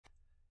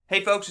Hey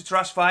folks, it's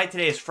Russ.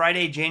 Today is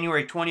Friday,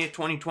 January 20th,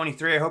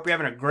 2023. I hope you're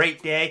having a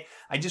great day.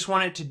 I just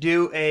wanted to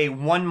do a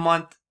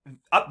 1-month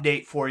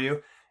update for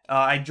you.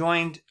 I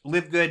joined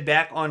LiveGood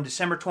back on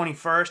December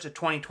 21st of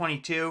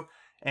 2022,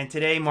 and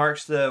today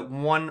marks the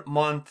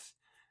 1-month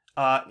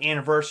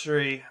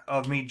anniversary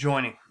of me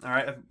joining, all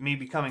right, of me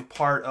becoming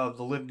part of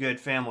the LiveGood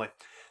family.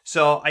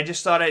 So I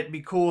just thought it'd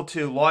be cool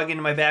to log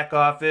into my back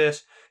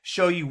office,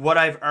 show you what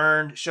I've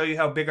earned, show you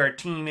how big our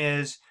team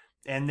is,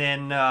 and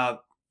then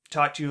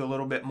talk to you a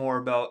little bit more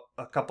about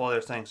a couple other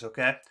things,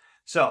 okay?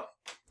 So,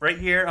 right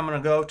here, I'm going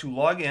to go to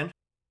log in.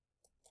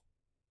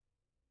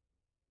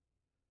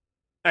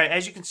 All right,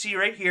 as you can see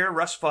right here,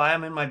 Russ,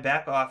 I'm in my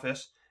back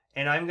office,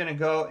 and I'm going to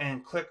go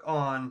and click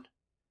on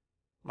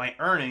my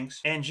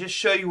earnings and just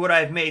show you what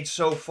I've made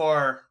so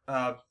far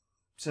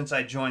since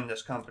I joined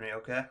this company,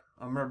 okay?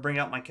 I'm going to bring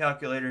out my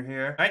calculator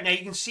here. All right, now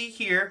you can see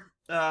here,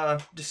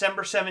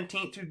 December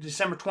 17th through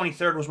December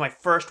 23rd was my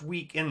first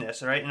week in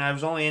this, all right? And I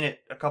was only in it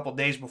a couple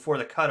days before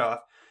the cutoff.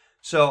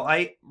 So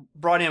I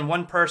brought in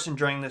one person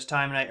during this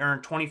time, and I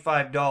earned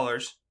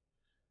 $25.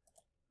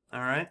 All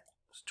right,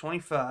 it's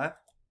 25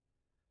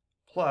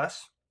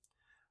 plus.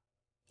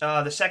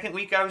 The second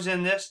week I was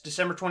in this,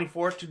 December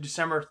 24th to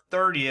December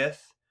 30th,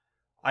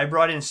 I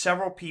brought in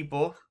several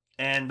people,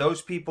 and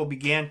those people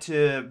began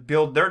to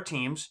build their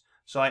teams.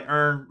 So I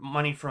earned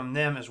money from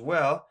them as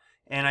well,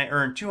 and I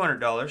earned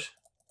 $200.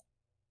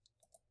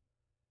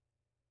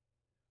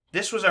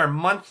 This was our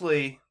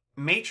monthly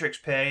matrix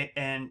pay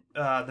and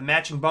the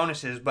matching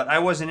bonuses, but I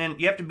wasn't in.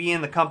 You have to be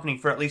in the company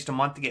for at least a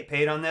month to get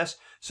paid on this.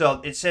 So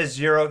it says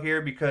 0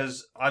 here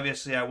because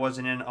obviously I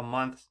wasn't in a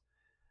month.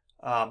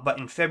 But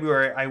in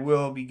February, I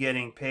will be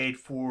getting paid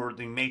for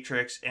the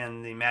matrix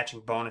and the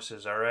matching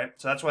bonuses, all right?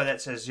 So that's why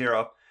that says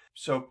 0.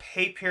 So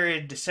pay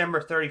period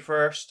December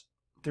 31st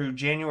through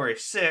January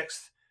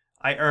 6th,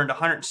 I earned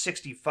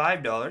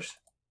 $165.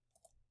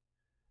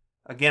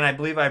 Again, I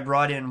believe I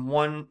brought in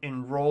one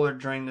enroller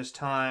during this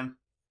time,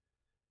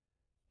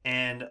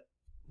 and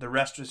the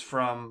rest was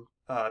from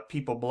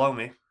people below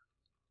me.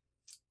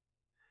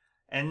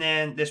 And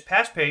then this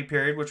past pay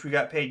period, which we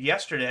got paid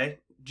yesterday,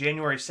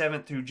 January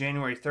 7th through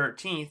January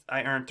 13th,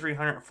 I earned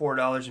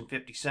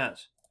 $304.50.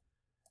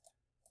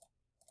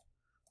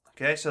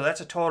 Okay, so that's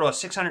a total of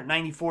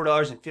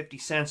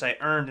 $694.50 I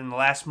earned in the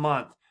last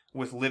month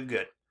with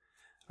LiveGood.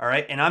 All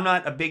right, and I'm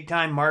not a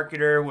big-time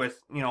marketer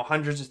with,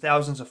 hundreds of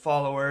thousands of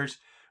followers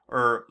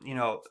or,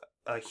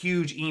 a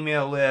huge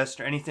email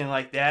list or anything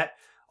like that.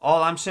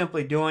 All I'm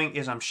simply doing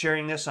is I'm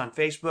sharing this on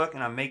Facebook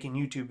and I'm making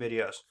YouTube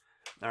videos.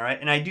 All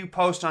right, and I do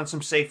post on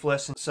some safe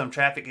lists and some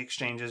traffic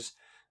exchanges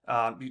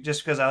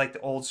just because I like the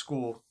old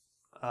school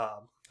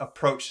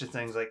approach to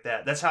things like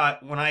that. That's how,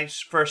 when I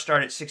first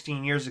started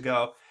 16 years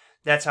ago,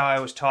 that's how I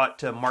was taught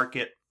to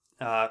market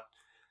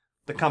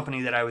the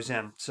company that I was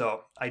in.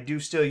 So I do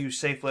still use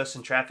safe lists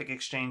and traffic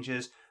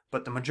exchanges,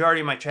 but the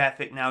majority of my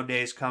traffic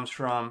nowadays comes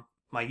from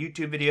my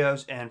YouTube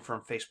videos and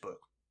from Facebook.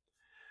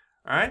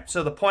 All right,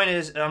 so the point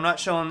is, I'm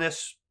not showing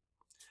this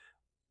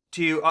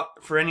to you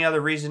for any other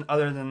reason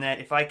other than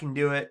that if I can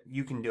do it,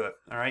 you can do it.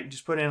 All right,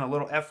 just put in a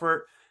little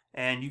effort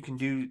and you can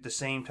do the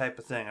same type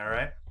of thing. All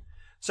right,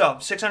 so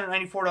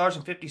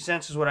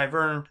 $694.50 is what I've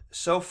earned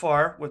so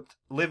far with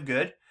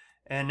LiveGood.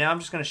 And now I'm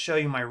just going to show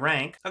you my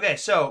rank. Okay,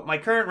 so my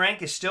current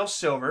rank is still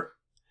silver.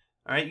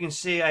 All right, you can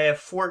see I have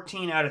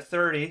 14 out of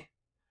 30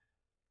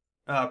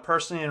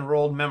 personally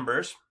enrolled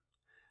members.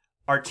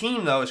 Our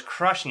team, though, is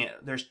crushing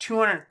it. There's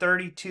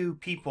 232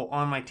 people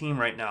on my team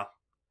right now.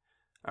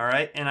 All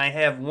right, and I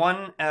have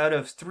 1 out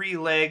of 3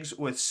 legs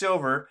with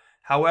silver.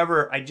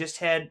 However, I just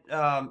had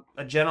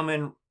a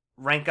gentleman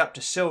rank up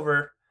to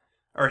silver,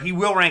 or he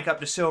will rank up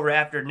to silver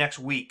after next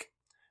week.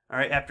 All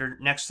right, after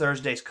next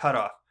Thursday's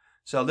cutoff.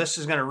 So this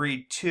is going to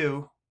read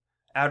 2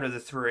 out of the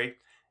 3.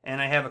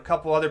 And I have a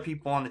couple other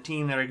people on the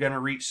team that are going to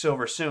reach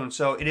silver soon.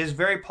 So it is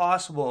very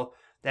possible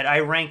that I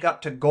rank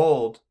up to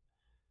gold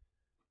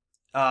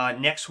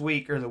next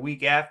week or the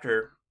week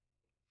after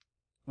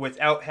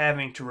without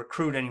having to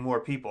recruit any more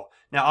people.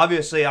 Now,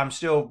 obviously, I'm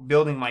still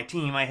building my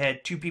team. I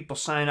had 2 people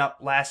sign up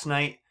last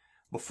night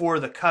before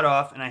the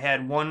cutoff, and I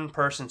had 1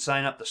 person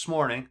sign up this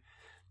morning.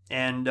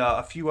 And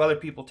a few other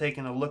people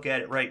taking a look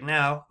at it right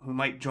now who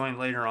might join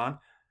later on.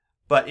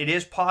 But it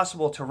is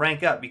possible to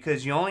rank up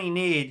because you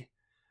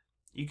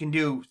can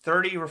do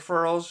 30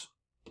 referrals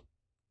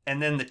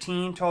and then the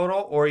team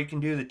total, or you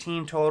can do the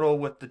team total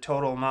with the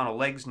total amount of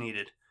legs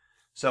needed.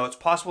 So it's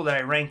possible that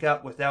I rank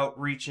up without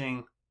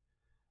reaching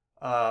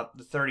the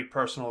 30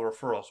 personal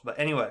referrals. But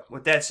anyway,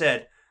 with that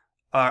said,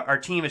 our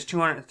team is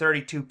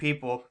 232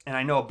 people, and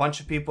I know a bunch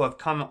of people have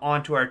come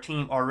onto our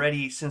team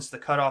already since the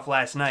cutoff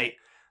last night.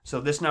 So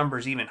this number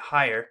is even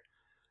higher.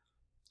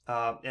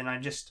 And I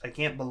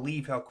can't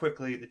believe how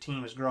quickly the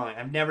team is growing.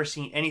 I've never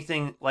seen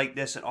anything like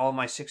this in all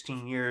my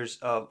 16 years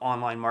of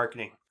online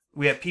marketing.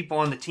 We have people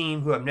on the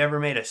team who have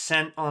never made a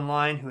cent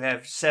online, who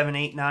have 7,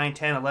 8, 9,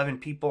 10, 11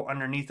 people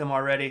underneath them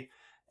already.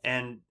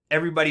 And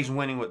everybody's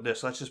winning with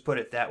this. Let's just put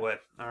it that way.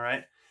 All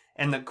right.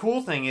 And the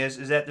cool thing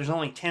is that there's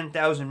only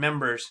 10,000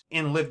 members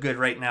in LiveGood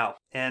right now.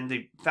 And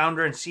the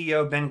founder and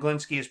CEO, Ben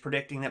Glinsky, is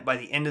predicting that by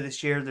the end of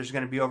this year, there's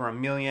going to be over 1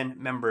 million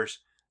members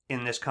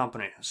in this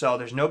company. So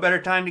there's no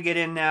better time to get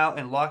in now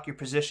and lock your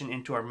position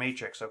into our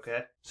matrix,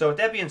 okay? So with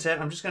that being said,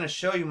 I'm just going to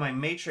show you my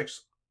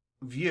matrix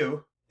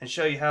view and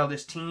show you how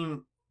this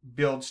team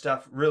build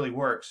stuff really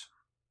works.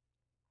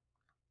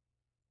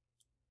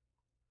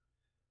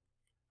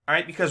 All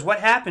right, because what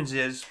happens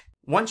is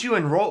once you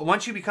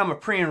become a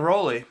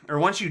pre-enrollee, or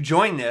once you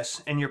join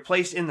this and you're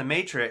placed in the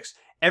matrix,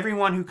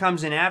 everyone who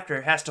comes in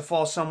after has to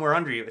fall somewhere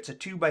under you. It's a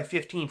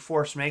 2x15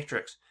 force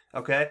matrix,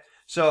 okay?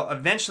 So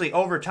eventually,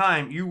 over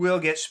time, you will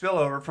get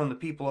spillover from the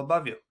people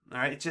above you, all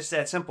right? It's just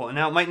that simple. And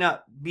now it might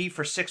not be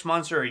for 6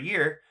 months or a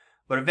year,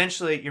 but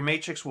eventually your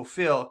matrix will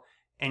fill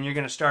and you're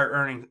going to start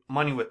earning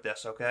money with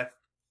this, okay?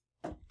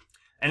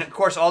 And of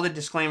course, all the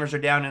disclaimers are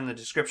down in the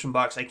description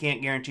box. I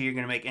can't guarantee you're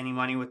going to make any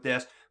money with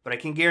this, but I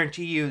can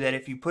guarantee you that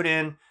if you put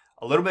in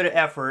a little bit of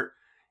effort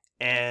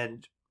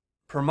and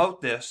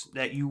promote this,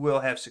 that you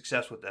will have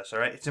success with this, all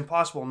right? It's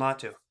impossible not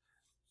to. All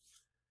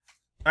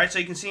right, so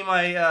you can see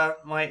my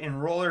my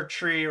enroller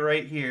tree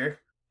right here,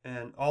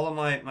 and all of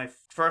my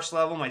first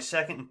level, my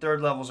second and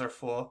third levels are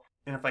full.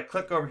 And if I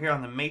click over here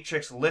on the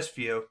matrix list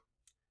view,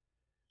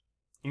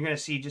 you're going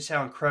to see just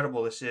how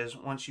incredible this is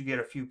once you get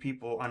a few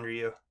people under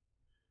you.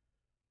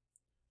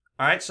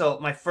 All right, so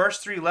my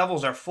first 3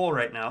 levels are full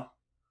right now,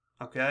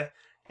 okay?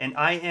 And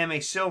I am a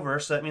silver,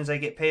 so that means I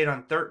get paid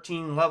on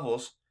 13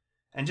 levels.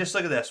 And just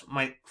look at this.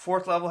 My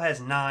 4th level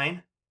has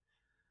 9.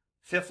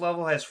 5th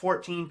level has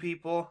 14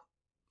 people.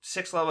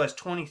 6th level has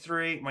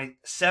 23. My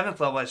 7th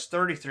level has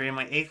 33. And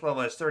my 8th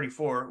level has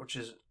 34, which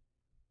is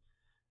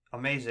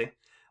amazing.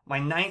 My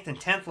 9th and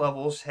 10th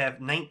levels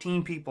have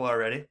 19 people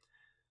already.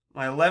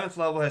 My 11th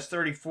level has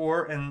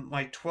 34. And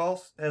my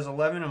 12th has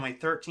 11. And my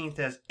 13th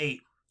has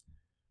 8.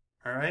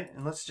 All right,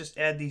 and let's just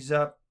add these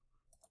up.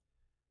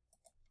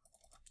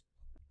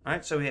 All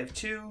right, so we have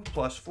 2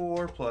 plus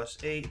 4 plus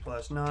 8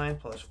 plus 9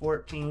 plus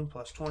 14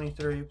 plus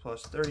 23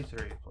 plus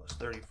 33 plus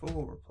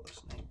 34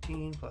 plus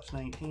 19 plus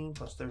 19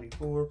 plus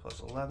 34 plus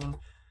 11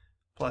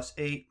 plus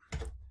 8.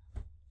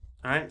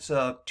 All right,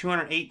 so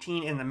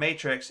 218 in the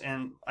matrix,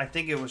 and I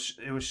think it was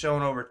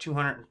showing over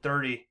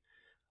 230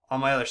 on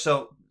my other.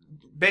 So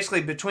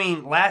basically,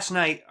 between last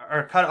night,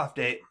 our cutoff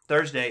date,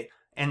 Thursday,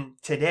 and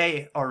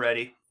today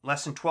already,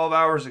 less than 12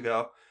 hours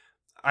ago,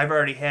 I've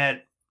already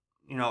had,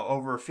 you know,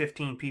 over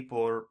 15 people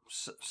or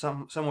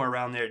somewhere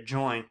around there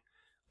join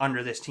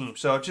under this team.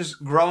 So it's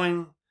just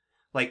growing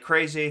like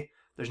crazy.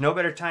 There's no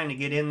better time to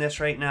get in this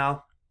right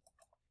now.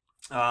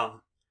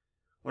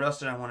 What else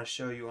did I want to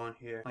show you on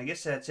here? I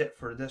guess that's it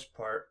for this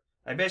part.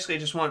 I basically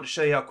just wanted to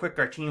show you how quick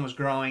our team was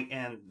growing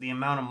and the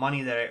amount of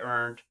money that I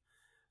earned.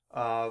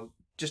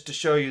 Just to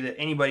show you that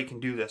anybody can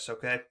do this,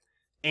 okay?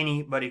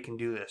 Anybody can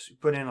do this. You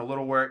put in a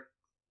little work,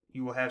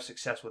 you will have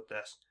success with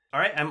this. All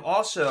right, I'm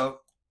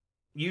also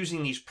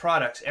using these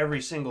products every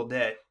single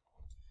day,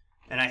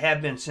 and I have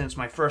been since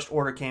my first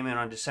order came in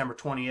on December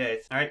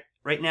 28th. All right,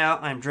 right now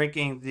I'm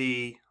drinking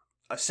the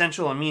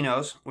Essential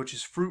Aminos, which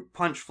is fruit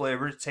punch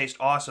flavored. It tastes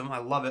awesome. I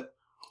love it.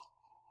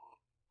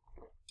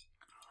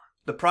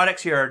 The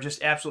products here are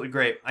just absolutely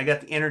great. I got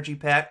the energy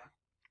pack,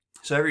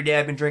 so every day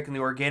I've been drinking the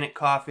organic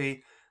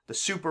coffee, the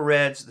super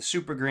reds, the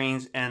super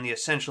greens, and the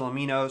Essential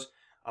Aminos.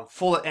 I'm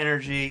full of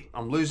energy.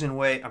 I'm losing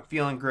weight. I'm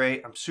feeling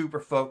great. I'm super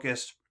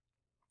focused.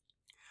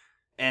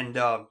 And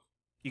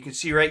you can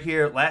see right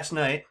here last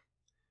night,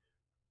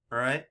 all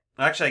right?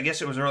 Actually, I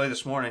guess it was early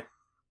this morning.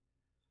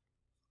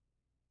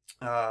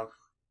 Yeah,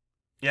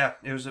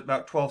 it was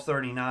about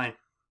 12:39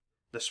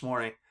 this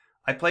morning.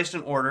 I placed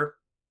an order.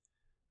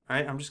 All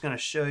right, I'm just going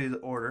to show you the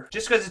order.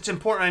 Just because it's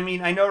important. I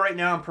mean, I know right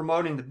now I'm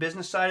promoting the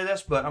business side of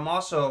this, but I'm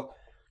also,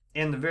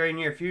 in the very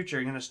near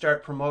future, going to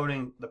start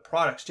promoting the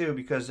products too,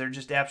 because they're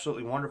just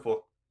absolutely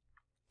wonderful.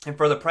 And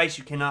for the price,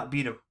 you cannot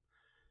beat them.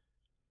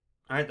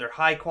 All right, they're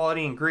high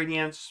quality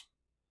ingredients.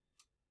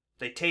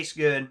 They taste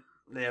good.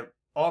 They have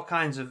all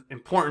kinds of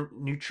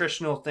important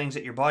nutritional things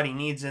that your body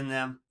needs in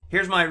them.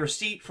 Here's my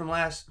receipt from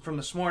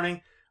this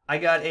morning. I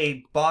got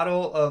a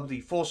bottle of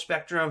the full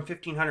spectrum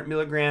 1500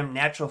 milligram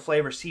natural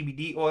flavor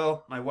CBD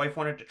oil. My wife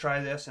wanted to try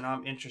this, and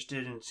I'm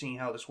interested in seeing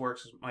how this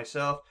works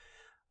myself.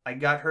 I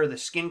got her the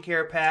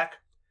skincare pack.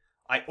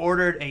 I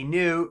ordered a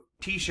new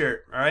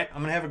t-shirt, all right? I'm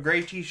going to have a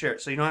gray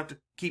t-shirt, so you don't have to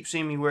keep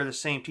seeing me wear the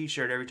same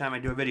t-shirt every time I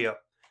do a video.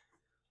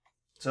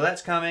 So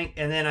that's coming,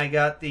 and then I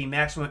got the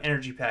maximum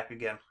energy pack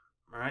again,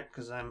 all right?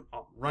 Because I'm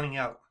running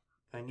out.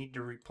 I need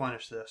to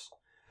replenish this.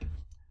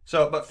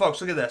 So, but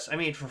folks, look at this. I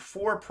mean, for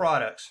 4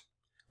 products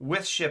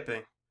with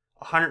shipping,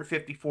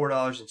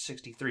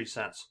 $154.63.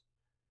 All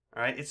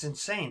right? It's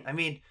insane. I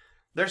mean,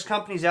 there's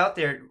companies out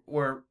there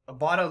where a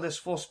bottle of this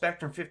full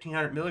spectrum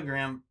 1500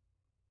 milligram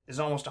is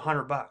almost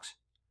 $100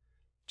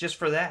 just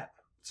for that.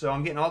 So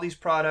I'm getting all these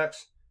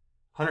products,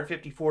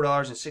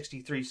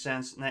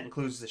 $154.63, and that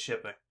includes the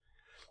shipping.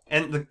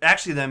 And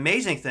actually, the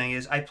amazing thing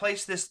is I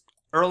placed this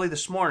early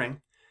this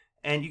morning,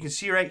 and you can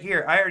see right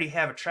here, I already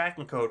have a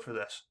tracking code for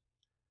this.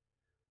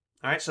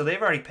 All right, so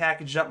they've already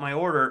packaged up my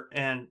order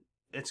and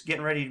it's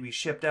getting ready to be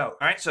shipped out.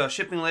 All right, so a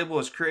shipping label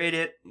is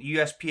created.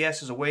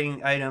 USPS is a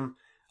waiting item.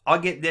 I'll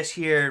get this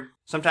here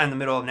sometime in the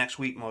middle of next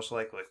week, most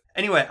likely.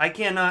 Anyway, I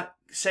cannot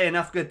say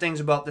enough good things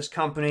about this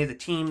company. The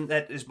team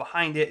that is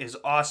behind it is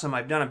awesome.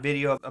 I've done a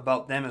video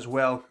about them as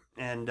well.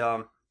 And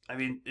I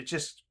mean, it's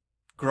just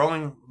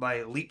growing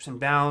by leaps and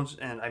bounds,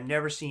 and I've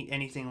never seen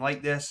anything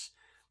like this.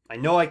 I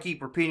know I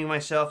keep repeating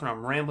myself and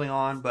I'm rambling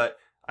on, but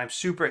I'm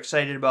super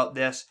excited about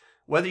this.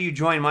 Whether you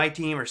join my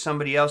team or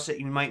somebody else that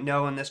you might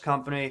know in this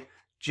company,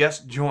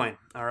 just join,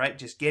 all right?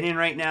 Just get in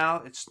right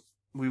now.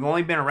 We've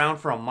only been around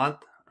for a month,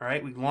 all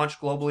right? We launched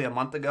globally a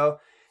month ago,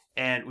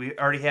 and we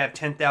already have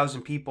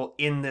 10,000 people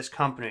in this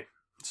company.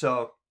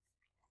 So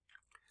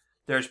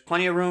there's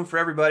plenty of room for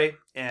everybody,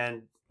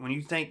 and when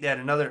you think that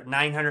another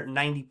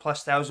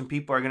 990,000+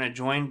 people are going to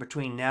join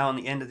between now and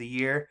the end of the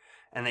year,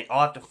 and they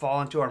all have to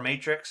fall into our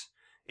matrix,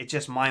 it's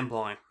just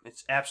mind-blowing.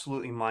 It's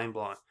absolutely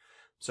mind-blowing.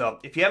 So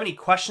if you have any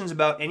questions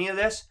about any of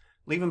this,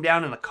 leave them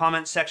down in the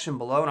comments section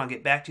below, and I'll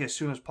get back to you as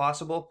soon as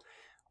possible.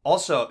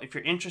 Also, if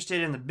you're interested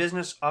in the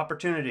business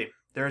opportunity,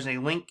 there is a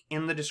link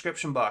in the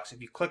description box.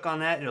 If you click on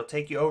that, it'll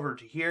take you over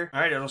to here. All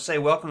right, it'll say,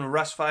 welcome to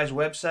Russ 5's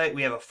website.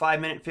 We have a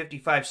 5-minute,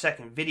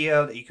 55-second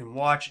video that you can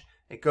watch.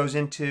 It goes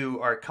into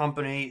our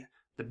company,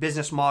 the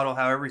business model,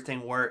 how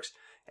everything works,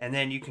 and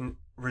then you can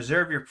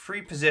reserve your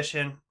free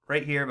position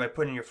right here by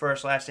putting your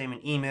first, last name,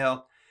 and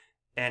email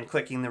and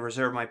clicking the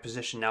Reserve My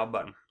Position Now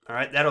button. All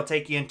right, that'll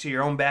take you into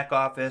your own back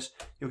office.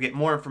 You'll get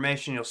more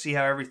information. You'll see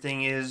how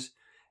everything is,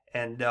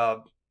 and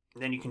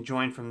then you can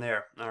join from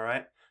there. All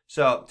right,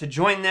 so to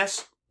join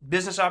this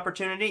business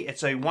opportunity,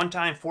 it's a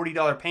one-time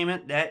 $40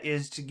 payment. That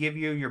is to give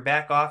you your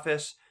back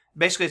office.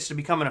 Basically, it's to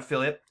become an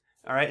affiliate.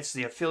 All right, it's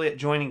the affiliate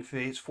joining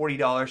fee. It's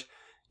 $40.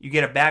 You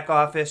get a back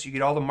office. You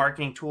get all the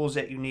marketing tools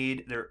that you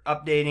need. They're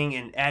updating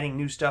and adding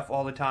new stuff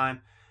all the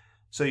time.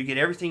 So you get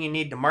everything you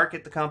need to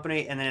market the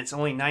company, and then it's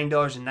only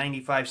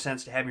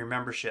 $9.95 to have your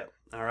membership.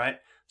 All right,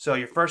 so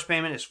your first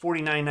payment is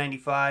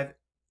 $49.95.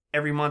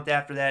 Every month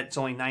after that, it's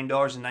only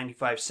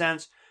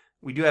 $9.95.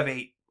 We do have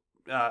a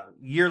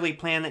yearly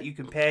plan that you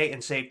can pay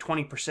and save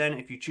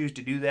 20% if you choose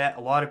to do that.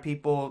 A lot of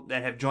people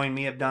that have joined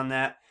me have done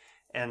that.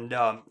 And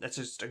that's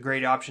just a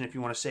great option if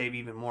you want to save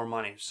even more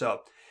money.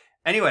 So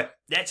anyway,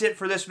 that's it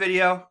for this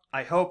video.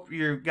 I hope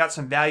you got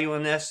some value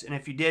in this. And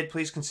if you did,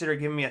 please consider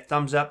giving me a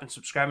thumbs up and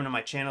subscribing to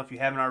my channel if you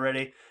haven't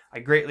already. I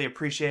greatly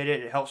appreciate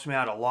it. It helps me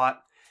out a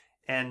lot.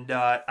 And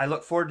I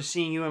look forward to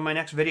seeing you in my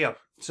next video.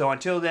 So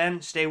until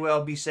then, stay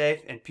well, be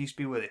safe, and peace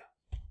be with you.